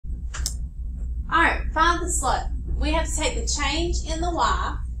Alright, find the slope. We have to take the change in the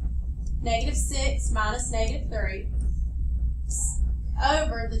y, -6 minus -3,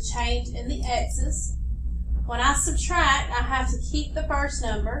 over the change in the x's. When I subtract, I have to keep the first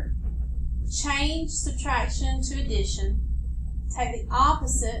number, change subtraction to addition, take the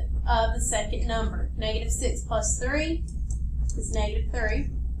opposite of the second number. -6 plus 3 is -3.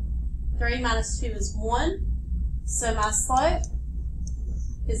 3 minus 2 is 1, so my slope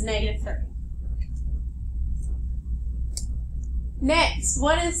is -3. Next,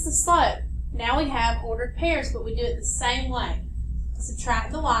 what is the slope? Now we have ordered pairs, but we do it the same way.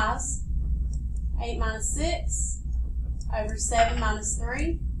 Subtract the y's. 8 minus 6 over 7 minus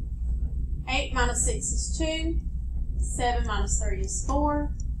 3. 8 minus 6 is 2. 7 minus 3 is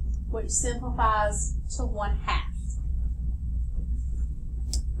 4, which simplifies to 1/2.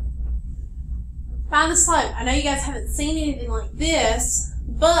 Find the slope. I know you guys haven't seen anything like this,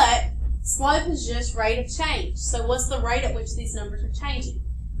 but slope is just rate of change. So what's the rate at which these numbers are changing?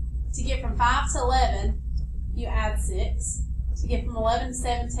 To get from 5 to 11, you add 6. To get from 11 to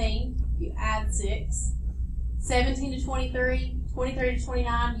 17, you add 6. 17 to 23, 23 to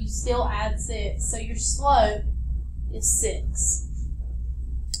 29, you still add 6. So your slope is 6.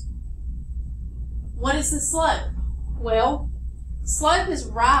 What is the slope? Well, slope is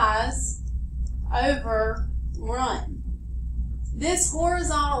rise over run. This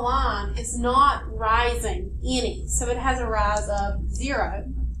horizontal line is not rising any, so it has a rise of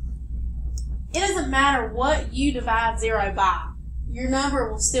 0. It doesn't matter what you divide 0 by. Your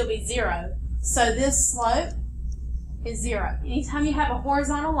number will still be 0. So this slope is 0. Anytime you have a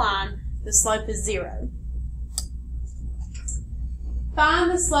horizontal line, the slope is 0.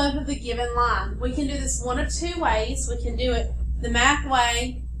 Find the slope of the given line. We can do this one of two ways. We can do it the math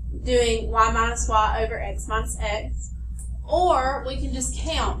way, doing y minus y over x minus x. Or we can just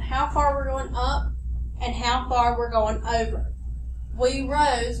count how far we're going up and how far we're going over. We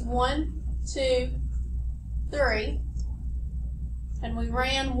rose 1, 2, 3, and we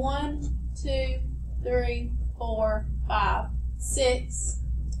ran 1, 2, 3, 4, 5, 6,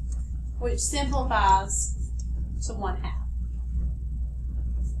 which simplifies to 1/2.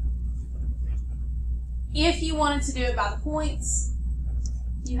 If you wanted to do it by the points,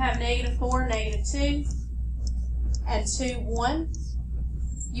 you have -4, -2, and 2, 1.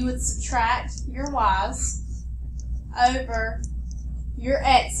 You would subtract your y's over your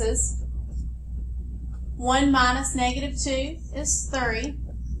x's. 1 minus -2 is 3.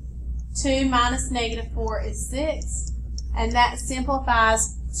 2 minus -4 is 6. And that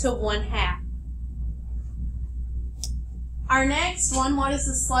simplifies to 1/2. Our next one, what is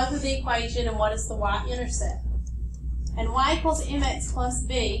the slope of the equation and what is the y-intercept? And y equals mx plus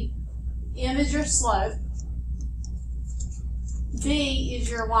b. M is your slope. B is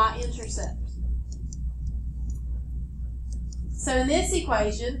your y-intercept. So in this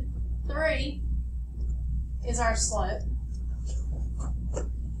equation, 3 is our slope.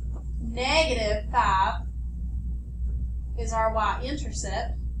 -5 is our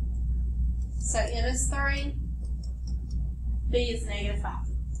y-intercept. So M is 3, B is -5.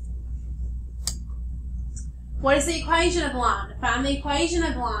 What is the equation of line? To find the equation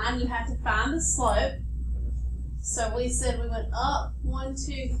of line, you have to find the slope. So we said we went up 1,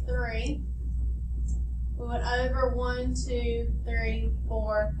 2, 3. We went over 1, 2, 3,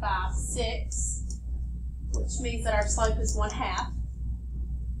 4, 5, 6, which means that our slope is 1/2.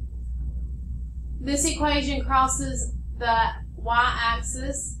 This equation crosses the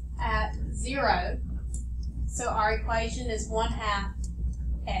y-axis at 0. So our equation is 1/2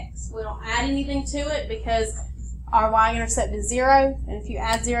 x. We don't add anything to it because our y-intercept is 0. And if you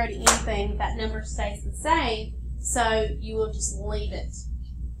add 0 to anything, that number stays the same. So you will just leave it.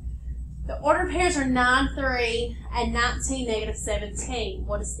 The ordered pairs are 9, 3, and 19, -17.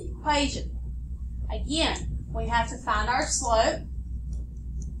 What is the equation? Again, we have to find our slope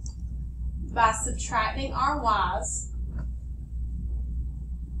by subtracting our y's.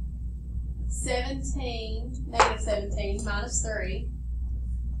 -17 minus 3.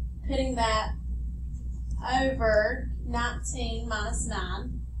 Putting that over 19 minus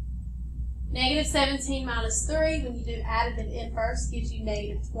 9. -17 minus 3, when you do additive in first, gives you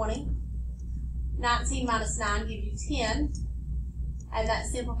 -20. 19 minus 9 gives you 10, and that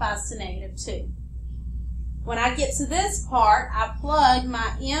simplifies to -2. When I get to this part, I plug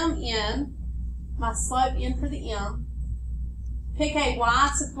my m in, my slope in for the m, pick a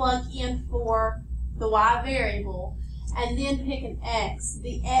y to plug in for the y variable, and then pick an x,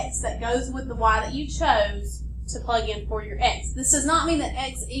 the x that goes with the y that you chose to plug in for your x. This does not mean that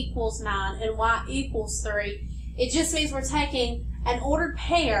x equals 9 and y equals 3. It just means we're taking an ordered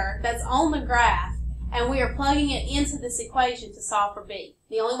pair that's on the graph, and we are plugging it into this equation to solve for b.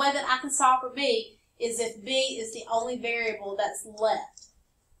 The only way that I can solve for b is if b is the only variable that's left.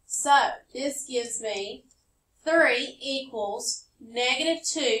 So this gives me 3 equals negative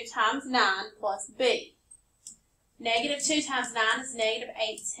 2 times 9 plus b. Negative 2 times 9 is negative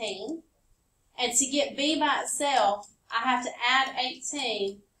 18. And to get b by itself, I have to add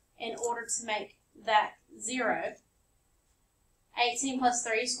 18 in order to make that 0. 18 plus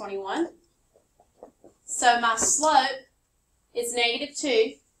 3 is 21. So my slope is negative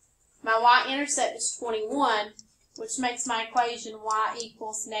 2. My y-intercept is 21, which makes my equation y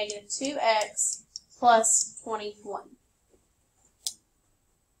equals negative 2x plus 21.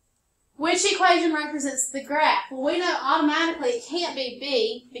 Which equation represents the graph? Well, we know automatically it can't be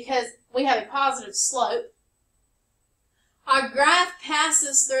b because we have a positive slope. Our graph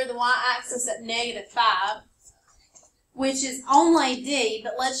passes through the y-axis at negative 5, which is only d,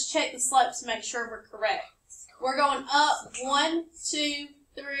 but let's check the slope to make sure we're correct. We're going up 1, 2,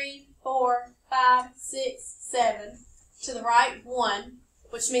 3, 4, 5, 6, 7, to the right 1,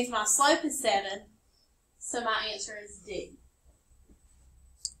 which means my slope is 7, so my answer is D.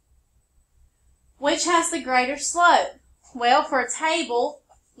 Which has the greater slope? Well, for a table,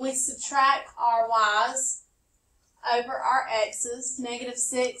 we subtract our y's over our x's, negative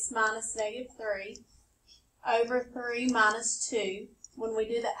 6 minus negative 3, over 3 minus 2. When we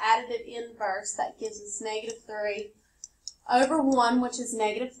do the additive inverse, that gives us negative 3 over 1, which is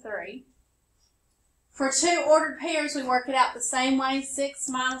negative 3. For two ordered pairs, we work it out the same way, 6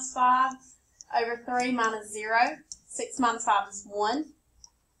 minus 5 over 3 minus 0. 6 minus 5 is 1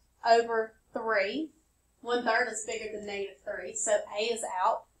 over 3. 1/3 is bigger than negative 3, so A is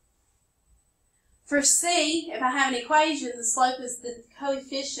out. For C, if I have an equation, the slope is the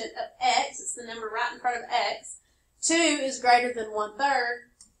coefficient of x. It's the number right in front of x. 2 is greater than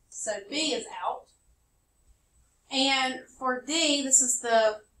 1/3, so B is out. And for D, this is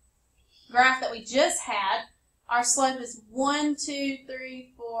the graph that we just had. Our slope is 1, 2,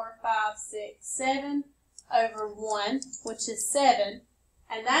 3, 4, 5, 6, 7 over 1, which is 7.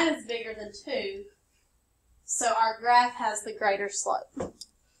 And that is bigger than 2. So our graph has the greater slope.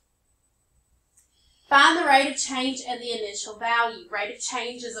 Find the rate of change and the initial value. Rate of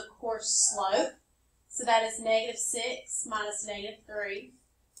change is, of course, slope. So that is negative 6 minus negative 3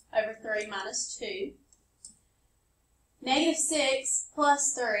 over 3 minus 2. Negative 6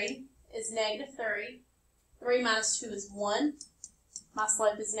 plus 3 is negative 3. 3 minus 2 is 1. My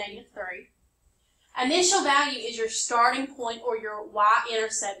slope is negative 3. Initial value is your starting point or your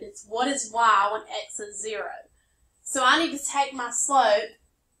y-intercept. It's what is y when x is 0. So I need to take my slope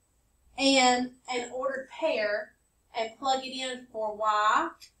and an ordered pair and plug it in for y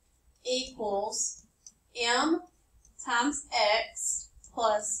equals m times x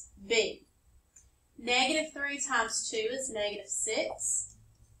plus b. Negative 3 times 2 is negative 6.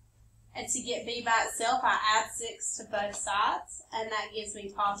 And to get b by itself, I add 6 to both sides, and that gives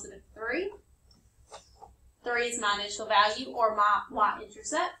me positive 3. 3 is my initial value, or my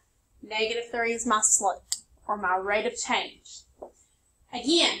y-intercept. Negative 3 is my slope, or my rate of change.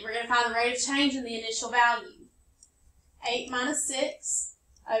 Again, we're going to find the rate of change in the initial value. 8 minus 6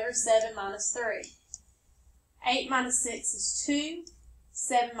 over 7 minus 3. 8 minus 6 is 2.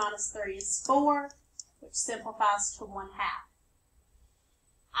 7 minus 3 is 4, which simplifies to 1/2.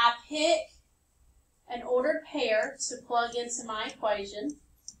 I pick an ordered pair to plug into my equation.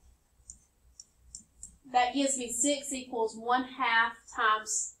 That gives me 6 equals 1/2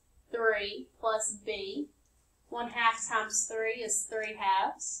 times 3 plus b. 1/2 times 3 is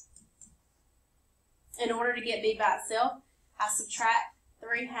 3/2. In order to get b by itself, I subtract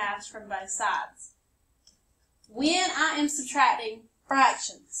 3/2 from both sides. When I am subtracting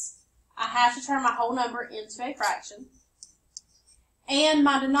fractions, I have to turn my whole number into a fraction. And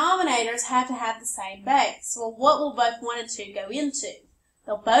my denominators have to have the same base. Well, what will both 1 and 2 go into?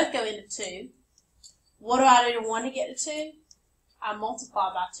 They'll both go into 2. What do I do to 1 to get to 2? I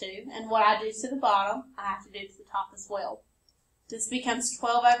multiply by 2. And what I do to the bottom, I have to do to the top as well. This becomes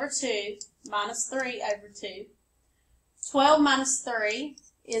 12 over 2 minus 3 over 2. 12 minus 3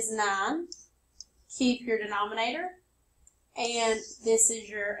 is 9. Keep your denominator. And this is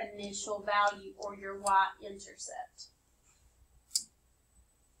your initial value, or your y-intercept.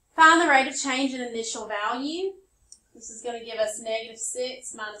 Find the rate of change in initial value. This is going to give us negative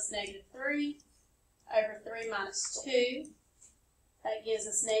 6 minus negative 3 over 3 minus 2. That gives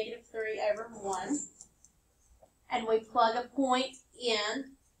us negative 3 over 1. And we plug a point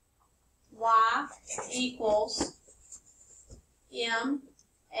in. Y equals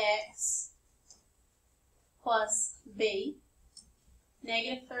mx plus b.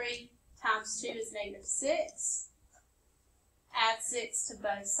 Negative 3 times 2 is negative 6. Add 6 to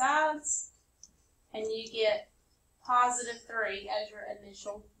both sides, and you get positive 3 as your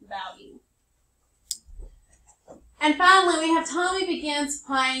initial value. And finally, we have Tommy begins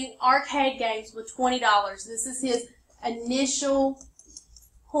playing arcade games with $20. This is his initial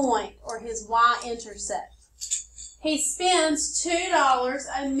point, or his y-intercept. He spends $2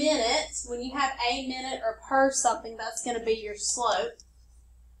 a minute. When you have a minute or per something, that's going to be your slope.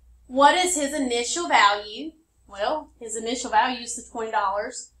 What is his initial value? Well, his initial value is the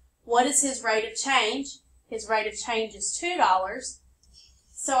 $20. What is his rate of change? His rate of change is $2.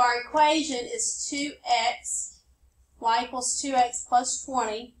 So our equation is 2x, y equals 2x plus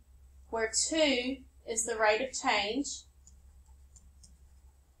 20, where 2 is the rate of change,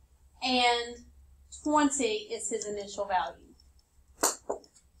 and 20 is his initial value.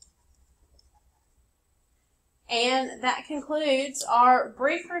 And that concludes our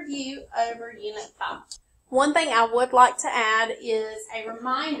brief review over Unit 5. One thing I would like to add is a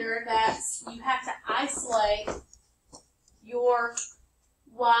reminder that you have to isolate your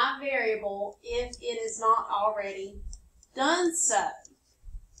y variable if it is not already done so.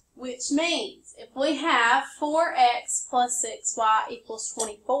 Which means if we have 4x plus 6y equals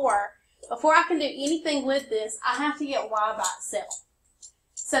 24, before I can do anything with this, I have to get y by itself.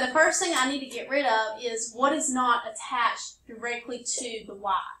 So the first thing I need to get rid of is what is not attached directly to the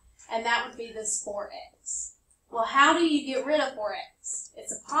y, and that would be this 4x. Well, how do you get rid of 4x?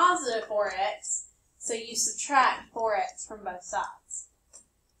 It's a positive 4x, so you subtract 4x from both sides.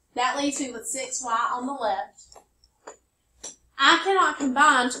 That leaves me with 6y on the left. I cannot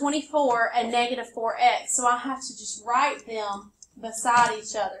combine 24 and negative 4x, so I have to just write them beside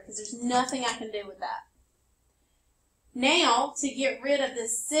each other because there's nothing I can do with that. Now, to get rid of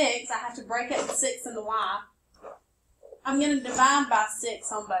this 6, I have to break up the 6 and the y. I'm going to divide by 6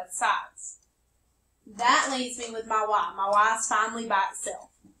 on both sides. That leaves me with my y. My y is finally by itself.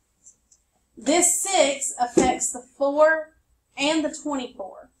 This 6 affects the 4 and the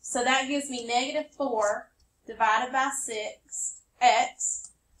 24. So that gives me negative 4 divided by 6x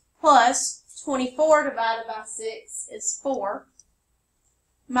plus 24 divided by 6 is 4.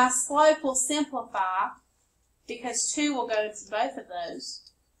 My slope will simplify because 2 will go into both of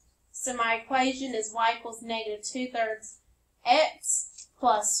those. So my equation is y equals negative 2/3 x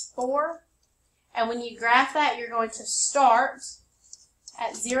plus 4. And when you graph that, you're going to start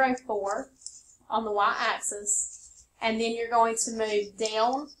at 0, 4 on the y-axis, and then you're going to move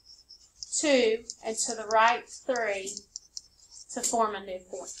down 2 and to the right 3 to form a new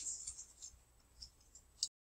point.